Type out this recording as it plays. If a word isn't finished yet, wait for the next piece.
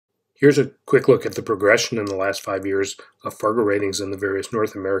Here's a quick look at the progression in the last 5 years of Fargo ratings in the various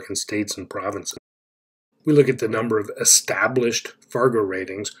North American states and provinces. We look at the number of established Fargo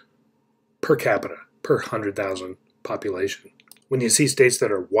ratings per capita, per 100,000 population. When you see states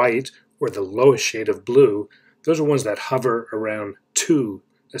that are white or the lowest shade of blue, those are ones that hover around 2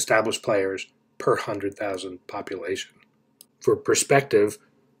 established players per 100,000 population. For perspective,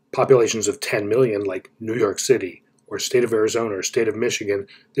 populations of 10 million like New York City or state of Arizona or state of Michigan,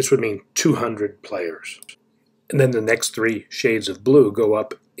 this would mean 200 players. And then the next 3 shades of blue go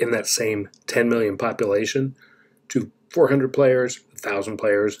up in that same 10 million population to 400 players, 1,000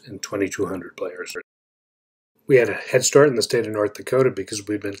 players, and 2,200 players. We had a head start in the state of North Dakota because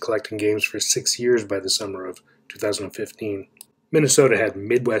we've been collecting games for 6 years by the summer of 2015. Minnesota had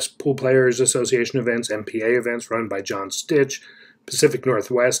Midwest Pool Players Association events, MPA events run by John Stitch. Pacific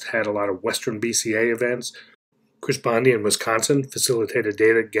Northwest had a lot of Western BCA events. Chris Bondi in Wisconsin facilitated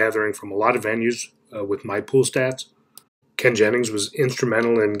data gathering from a lot of venues with My Pool Stats. Ken Jennings was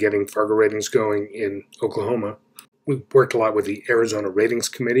instrumental in getting Fargo ratings going in Oklahoma. We worked a lot with the Arizona Ratings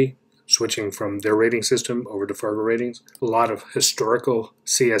Committee, switching from their rating system over to Fargo ratings. A lot of historical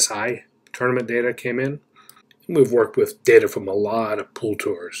CSI tournament data came in. We've worked with data from a lot of pool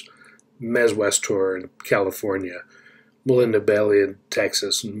tours, Mez West Tour in California, Melinda Bailey in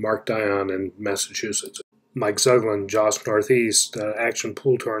Texas, and Mark Dion in Massachusetts, Mike Zuglin, Joss Northeast, Action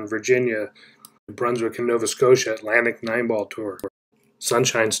Pool Tour in Virginia, Brunswick and Nova Scotia, Atlantic 9-Ball Tour,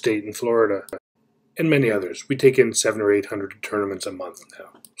 Sunshine State in Florida, and many others. We take in 700 or 800 tournaments a month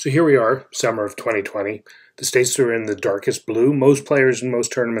now. So here we are, summer of 2020. The states that are in the darkest blue, most players in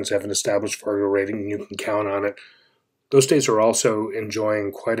most tournaments have an established Fargo rating, and you can count on it. Those states are also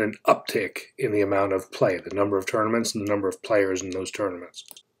enjoying quite an uptick in the amount of play, the number of tournaments and the number of players in those tournaments.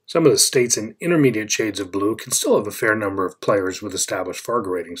 Some of the states in intermediate shades of blue can still have a fair number of players with established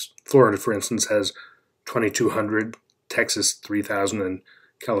Fargo ratings. Florida, for instance, has 2,200, Texas 3,000, and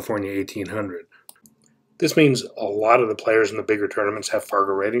California 1,800. This means a lot of the players in the bigger tournaments have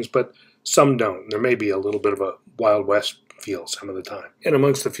Fargo ratings, but some don't. There may be a little bit of a Wild West feel some of the time. And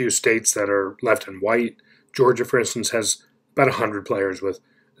amongst the few states that are left in white, Georgia, for instance, has about 100 players with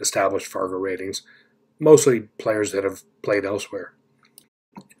established Fargo ratings, mostly players that have played elsewhere.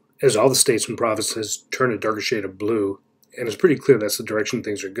 As all the states and provinces turn a darker shade of blue, and it's pretty clear that's the direction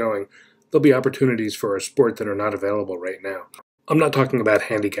things are going, there'll be opportunities for a sport that are not available right now. I'm not talking about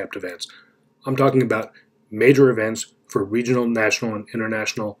handicapped events. I'm talking about major events for regional, national, and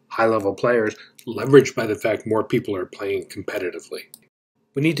international high-level players, leveraged by the fact more people are playing competitively.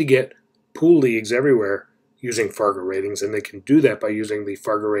 We need to get pool leagues everywhere using Fargo ratings, and they can do that by using the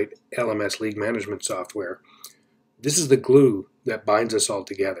Fargo Rate LMS league management software. This is the glue that binds us all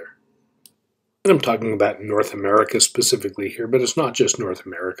together. And I'm talking about North America specifically here, but it's not just North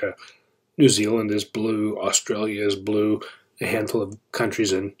America. New Zealand is blue, Australia is blue, a handful of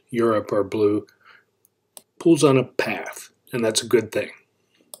countries in Europe are blue. Pool's on a path, and that's a good thing.